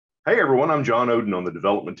Hey everyone, I'm John Oden on the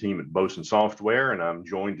development team at Boson Software, and I'm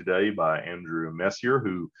joined today by Andrew Messier,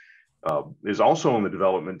 who is also on the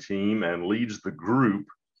development team and leads the group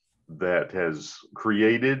that has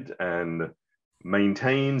created and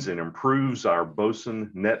maintains and improves our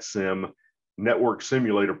Boson NetSim Network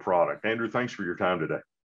Simulator product. Andrew, thanks for your time today.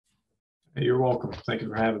 Hey, you're welcome. Thank you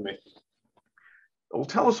for having me. Well,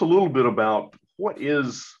 tell us a little bit about what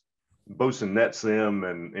is Boson NetSim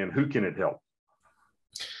and who can it help?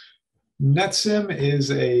 NetSim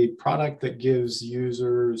is a product that gives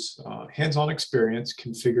users hands-on experience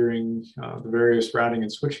configuring the various routing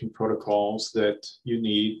and switching protocols that you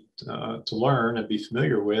need to learn and be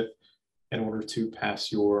familiar with in order to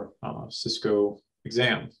pass your Cisco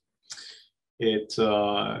exam. It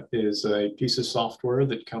is a piece of software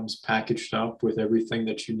that comes packaged up with everything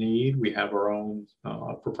that you need. We have our own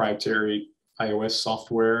proprietary iOS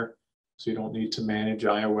software, so you don't need to manage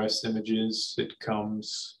iOS images. It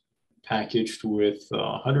comes packaged with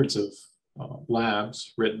hundreds of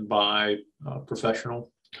labs written by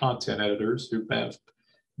professional content editors who have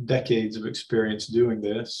decades of experience doing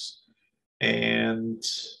this. And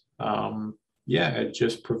yeah, it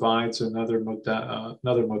just provides another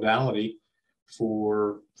modality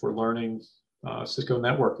for learning Cisco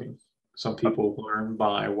networking. Some people learn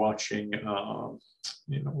by watching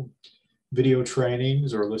video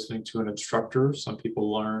trainings or listening to an instructor. Some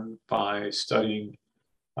people learn by studying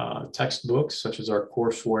textbooks such as our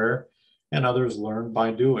courseware, and others learn by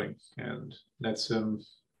doing, and NetSim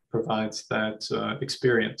provides that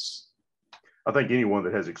experience. I think anyone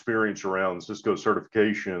that has experience around Cisco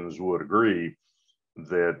certifications would agree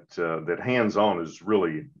that hands-on is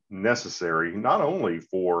really necessary, not only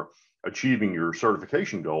for achieving your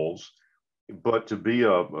certification goals, but to be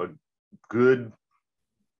a good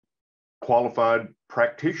qualified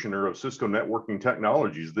practitioner of Cisco networking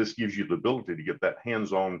technologies. This gives you the ability to get that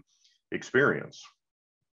hands-on experience.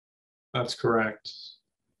 That's correct.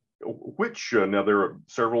 Which now there are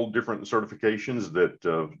several different certifications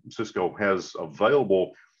that Cisco has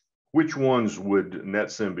available. Which ones would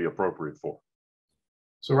NetSim be appropriate for?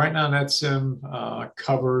 So right now, NetSim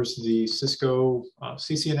covers the Cisco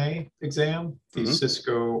CCNA exam, the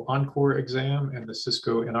Cisco ENCOR exam, and the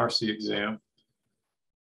Cisco ENARSI exam.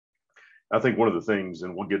 I think one of the things,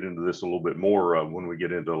 and we'll get into this a little bit more when we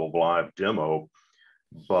get into a live demo,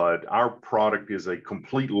 but our product is a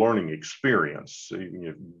complete learning experience.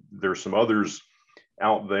 There's some others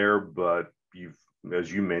out there, but as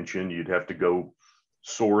you mentioned, you'd have to go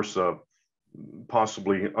source a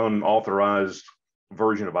possibly unauthorized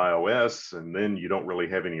version of iOS, and then you don't really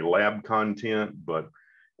have any lab content, but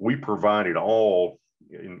we provide it all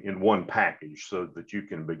in one package so that you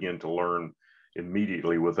can begin to learn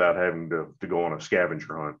immediately without having to go on a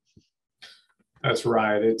scavenger hunt. That's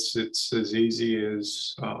right. It's as easy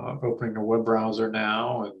as opening a web browser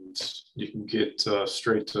now, and you can get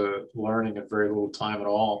straight to learning at very little time at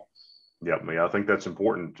all. Yeah, I think that's an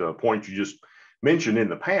important point you just mentioned. In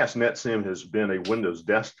the past, NetSim has been a Windows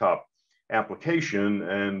desktop application,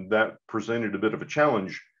 and that presented a bit of a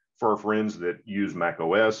challenge for our friends that use Mac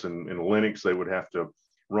OS and Linux. They would have to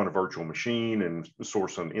run a virtual machine and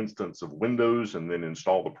source an instance of Windows and then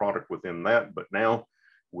install the product within that. But now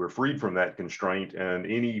we're freed from that constraint, and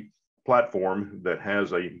any platform that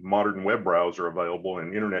has a modern web browser available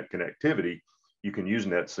and internet connectivity, you can use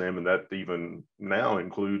NetSim, and that even now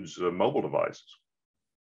includes mobile devices.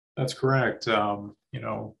 That's correct. If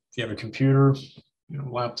you have a computer,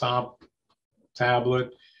 laptop,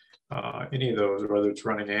 tablet, any of those, whether it's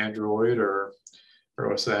running Android or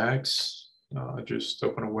OS X, just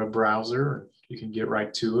open a web browser and you can get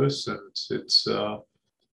right to us, and it's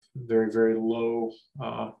very, very low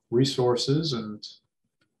resources and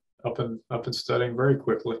up and studying very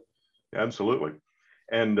quickly. Absolutely.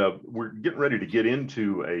 And we're getting ready to get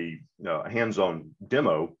into a hands-on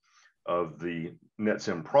demo of the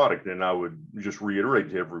NetSim product. And I would just reiterate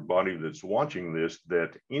to everybody that's watching this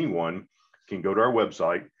that anyone can go to our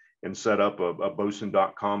website and set up a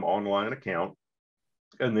boson.com online account.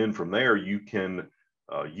 And then from there, you can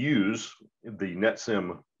use the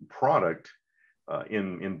NetSim product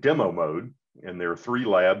in demo mode. And there are 3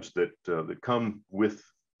 labs that come with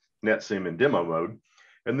NetSim in demo mode.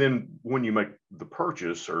 And then when you make the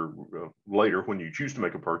purchase, or later when you choose to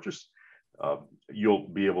make a purchase, you'll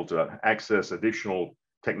be able to access additional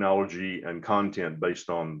technology and content based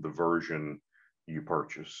on the version you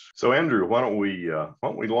purchase. So Andrew, why don't we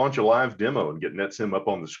launch a live demo and get NetSim up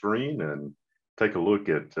on the screen and take a look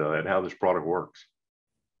at how this product works?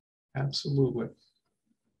 Absolutely.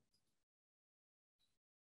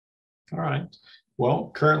 All right.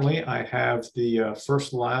 Well, currently I have the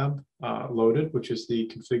first lab loaded, which is the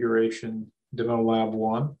configuration Demo Lab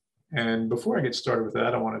 1. And before I get started with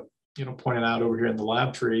that, I want to point it out over here in the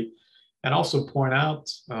lab tree and also point out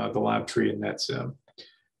the lab tree in NetSim.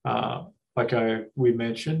 Like we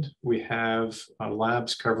mentioned, we have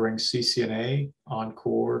labs covering CCNA,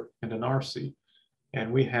 ENCOR, and ENARSI.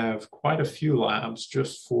 And we have quite a few labs.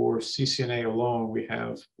 Just for CCNA alone, we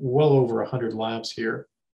have well over 100 labs here.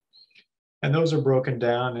 And those are broken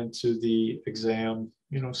down into the exam,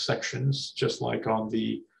 sections, just like on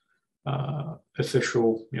the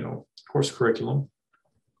official, course curriculum.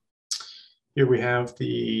 Here we have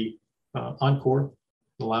the ENCOR,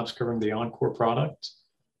 the labs covering the ENCOR product,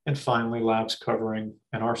 and finally labs covering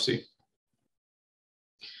ENARSI.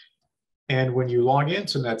 And when you log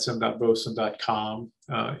into netsim.boson.com,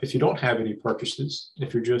 if you don't have any purchases,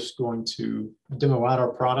 if you're just going to demo out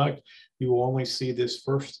our product, you will only see this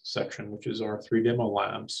first section, which is our 3 demo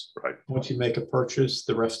labs. Right. Once you make a purchase,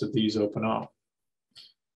 the rest of these open up.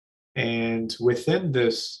 And within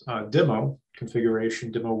this demo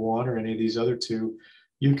configuration, demo 1 or any of these other 2,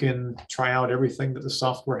 you can try out everything that the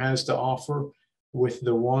software has to offer, with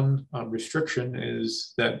the one restriction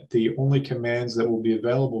is that the only commands that will be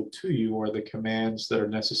available to you are the commands that are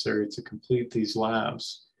necessary to complete these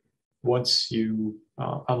labs. Once you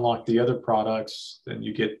unlock the other products, then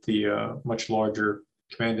you get the much larger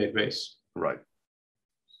command database. Right.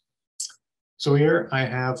 So here I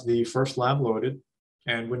have the first lab loaded.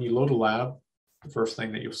 And when you load a lab, the first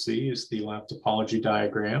thing that you'll see is the lab topology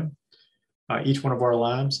diagram. Each one of our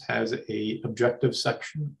labs has a objective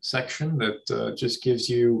section that just gives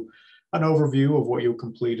you an overview of what you'll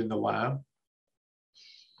complete in the lab.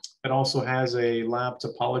 It also has a lab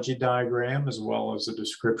topology diagram as well as a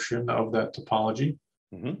description of that topology.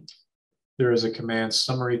 Mm-hmm. There is a command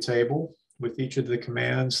summary table with each of the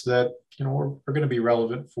commands that are going to be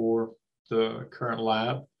relevant for the current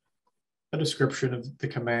lab. A description of the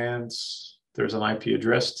commands. There's an IP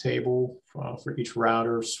address table for each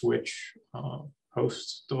router, switch,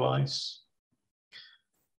 host device.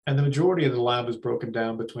 And the majority of the lab is broken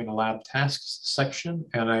down between a lab tasks section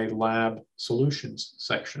and a lab solutions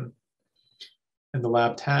section. In the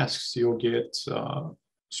lab tasks, you'll get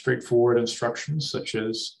straightforward instructions such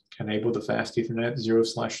as enable the fast Ethernet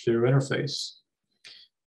 0/0 interface.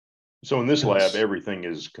 So in this lab, everything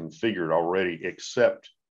is configured already except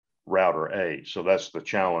router A. So that's the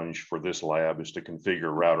challenge for this lab, is to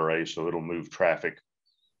configure router A so it'll move traffic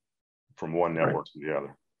from one network to the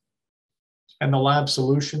other. And the lab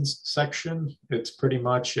solutions section, it's pretty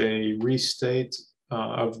much a restate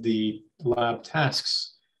of the lab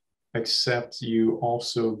tasks, except you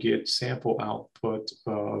also get sample output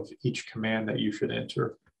of each command that you should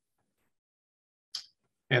enter.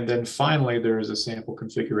 And then finally, there is a sample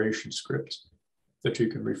configuration script that you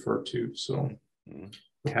can refer to. So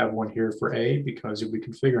we have one here for A because you'll be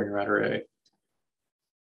configuring router A.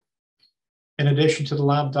 In addition to the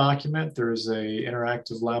lab document, there's an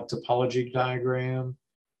interactive lab topology diagram.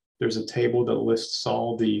 There's a table that lists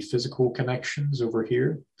all the physical connections over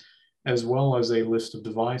here, as well as a list of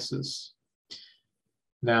devices.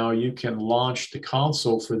 Now you can launch the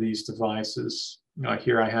console for these devices.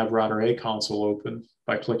 Here I have router A console open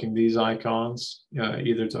by clicking these icons,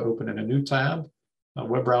 either to open in a new tab, a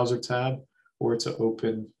web browser tab, or to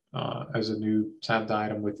open as a new tabbed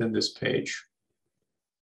item within this page.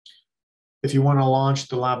 If you want to launch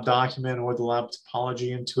the lab document or the lab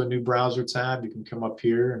topology into a new browser tab, you can come up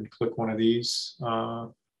here and click one of these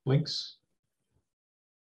links.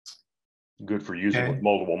 Good for using with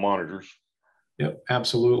multiple monitors. Yep,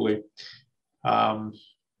 absolutely.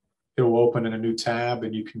 It will open in a new tab,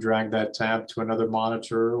 and you can drag that tab to another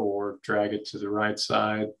monitor or drag it to the right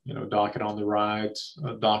side, dock it on the right,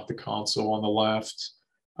 dock the console on the left,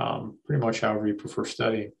 pretty much however you prefer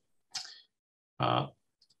studying.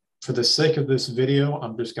 For the sake of this video,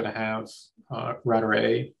 I'm just going to have router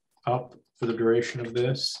A up for the duration of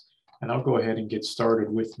this, and I'll go ahead and get started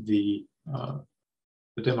with the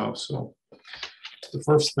demo. So the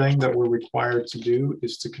first thing that we're required to do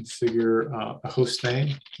is to configure a host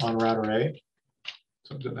name on router A.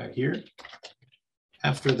 So I've done that here.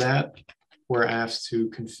 After that, we're asked to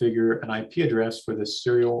configure an IP address for the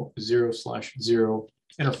serial 0/0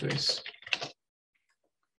 interface.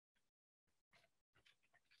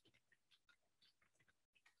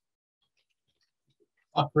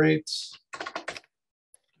 Operates,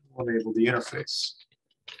 we'll enable the interface.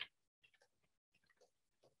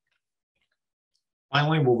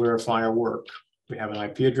 Finally, we'll verify our work. We have an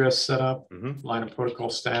IP address set up, line of protocol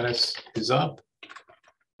status is up,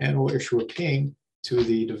 and we'll issue a ping to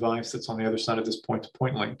the device that's on the other side of this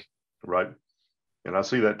point-to-point link. Right. And I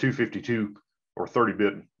see that 252 or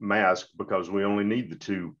 30-bit mask because we only need the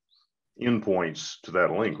two endpoints to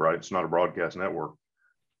that link, right? It's not a broadcast network.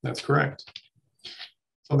 That's correct.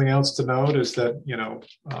 Something else to note is that,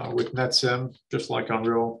 with NetSim, just like on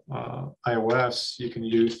real iOS, you can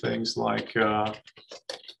do things like tab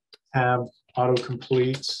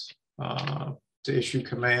autocomplete to issue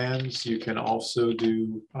commands. You can also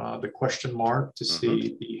do the question mark to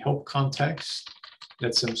see the help context.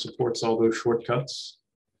 NetSim supports all those shortcuts.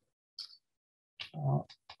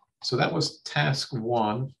 So that was task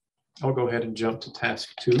 1. I'll go ahead and jump to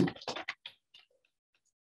task 2.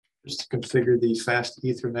 Just to configure the fast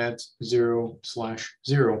Ethernet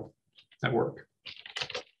 0/0 network.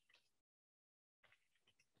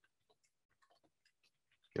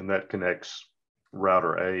 And that connects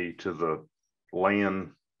router A to the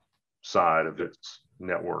LAN side of its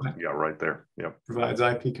network. Yeah, right there. Yep. Provides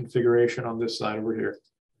IP configuration on this side over here.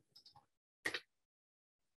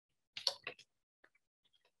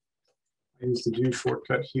 I use the do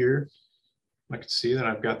shortcut here. I can see that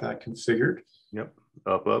I've got that configured. Yep.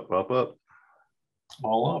 Up, up, up, up.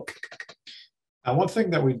 All up. Now, one thing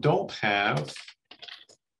that we don't have,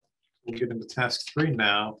 we'll get into task 3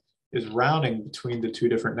 now, is routing between the two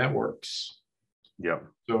different networks. Yep.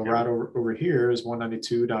 So route over here is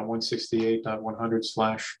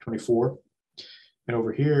 192.168.100/24. And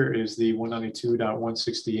over here is the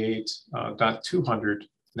 192.168.200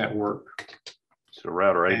 network. So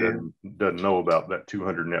router A doesn't know about that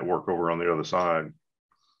 200 network over on the other side.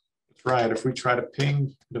 That's right. If we try to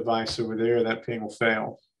ping the device over there, that ping will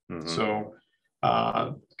fail. So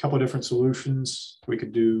a couple of different solutions. We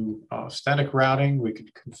could do static routing. We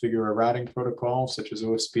could configure a routing protocol such as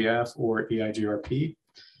OSPF or EIGRP.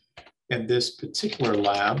 In this particular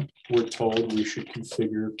lab, we're told we should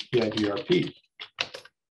configure EIGRP.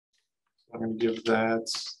 I'm going to give that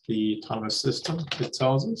the autonomous system, it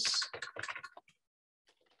tells us.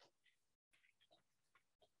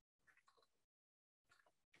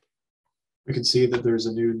 We can see that there's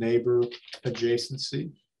a new neighbor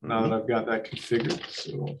adjacency now that I've got that configured.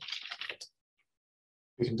 So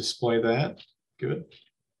we can display that. Good.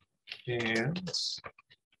 And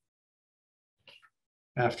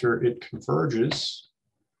after it converges,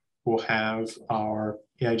 we'll have our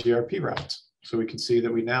EIGRP route. So we can see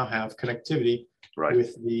that we now have connectivity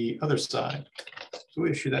with the other side. So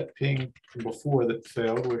we issue that ping from before that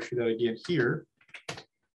failed. We'll issue that again here.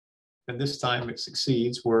 And this time it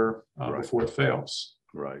succeeds where before it fails.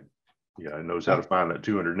 Right. Yeah, it knows how to find that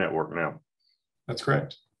 200 network now. That's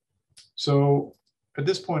correct. So at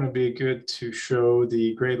this point, it'd be good to show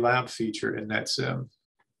the grade lab feature in NetSim.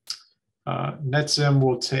 NetSim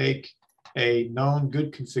will take a known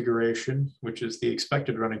good configuration, which is the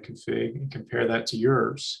expected running config, and compare that to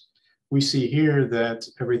yours. We see here that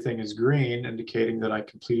everything is green, indicating that I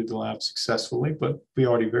completed the lab successfully, but we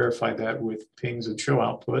already verified that with pings and show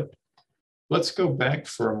output. Let's go back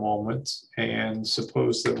for a moment and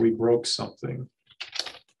suppose that we broke something.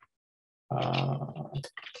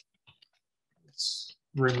 Let's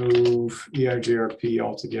remove EIGRP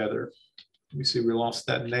altogether. You see we lost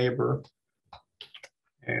that neighbor,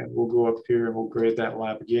 and we'll go up here and we'll grade that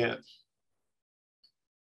lab again.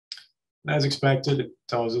 And as expected, it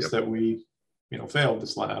tells us that we failed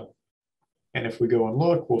this lab. And if we go and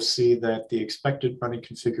look, we'll see that the expected running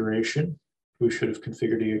configuration, we should have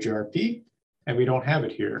configured EIGRP, and we don't have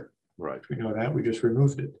it here. Right. We know that, we just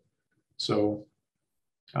removed it. So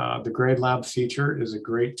the grade lab feature is a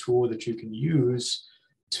great tool that you can use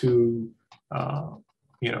to,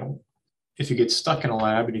 if you get stuck in a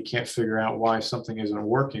lab and you can't figure out why something isn't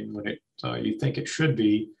working when you think it should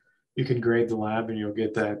be, you can grade the lab and you'll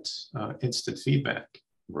get that instant feedback.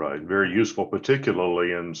 Right. Very useful,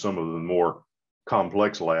 particularly in some of the more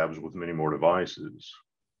complex labs with many more devices.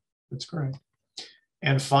 That's correct.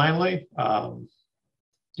 And finally,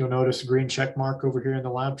 you'll notice a green check mark over here in the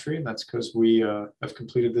lab tree, and that's because we have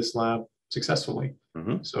completed this lab successfully.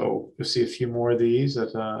 So you'll see a few more of these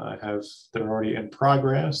that that are already in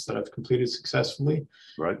progress that I've completed successfully.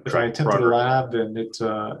 Right. If I attempted a lab and it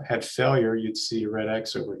had failure, you'd see a red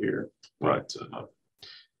X over here. But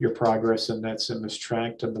your progress in NetSim is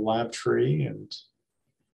tracked in the lab tree, and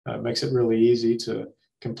it makes it really easy to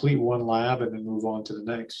complete one lab and then move on to the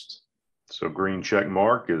next. So green check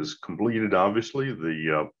mark is completed, obviously.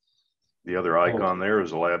 The other icon there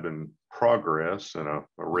is a lab in progress, and a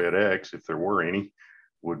red X, if there were any,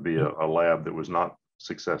 would be a lab that was not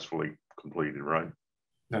successfully completed, right?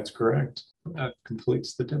 That's correct. That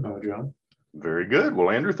completes the demo, John. Very good. Well,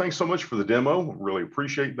 Andrew, thanks so much for the demo. Really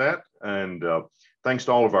appreciate that. And thanks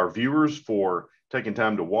to all of our viewers for taking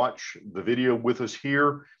time to watch the video with us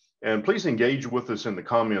here. And please engage with us in the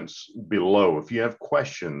comments below. If you have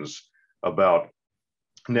questions about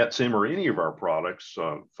NetSim or any of our products,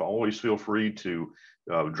 always feel free to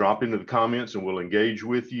drop into the comments and we'll engage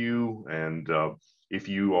with you. And if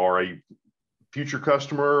you are a future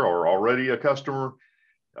customer or already a customer,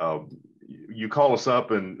 you call us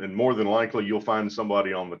up and more than likely you'll find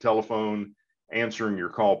somebody on the telephone answering your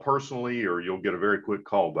call personally, or you'll get a very quick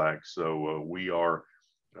call back. So we are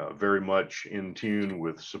very much in tune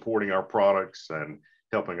with supporting our products and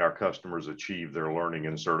helping our customers achieve their learning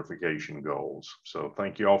and certification goals. So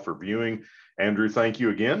thank you all for viewing. Andrew, thank you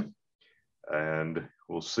again. And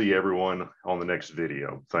we'll see everyone on the next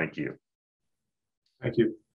video. Thank you. Thank you.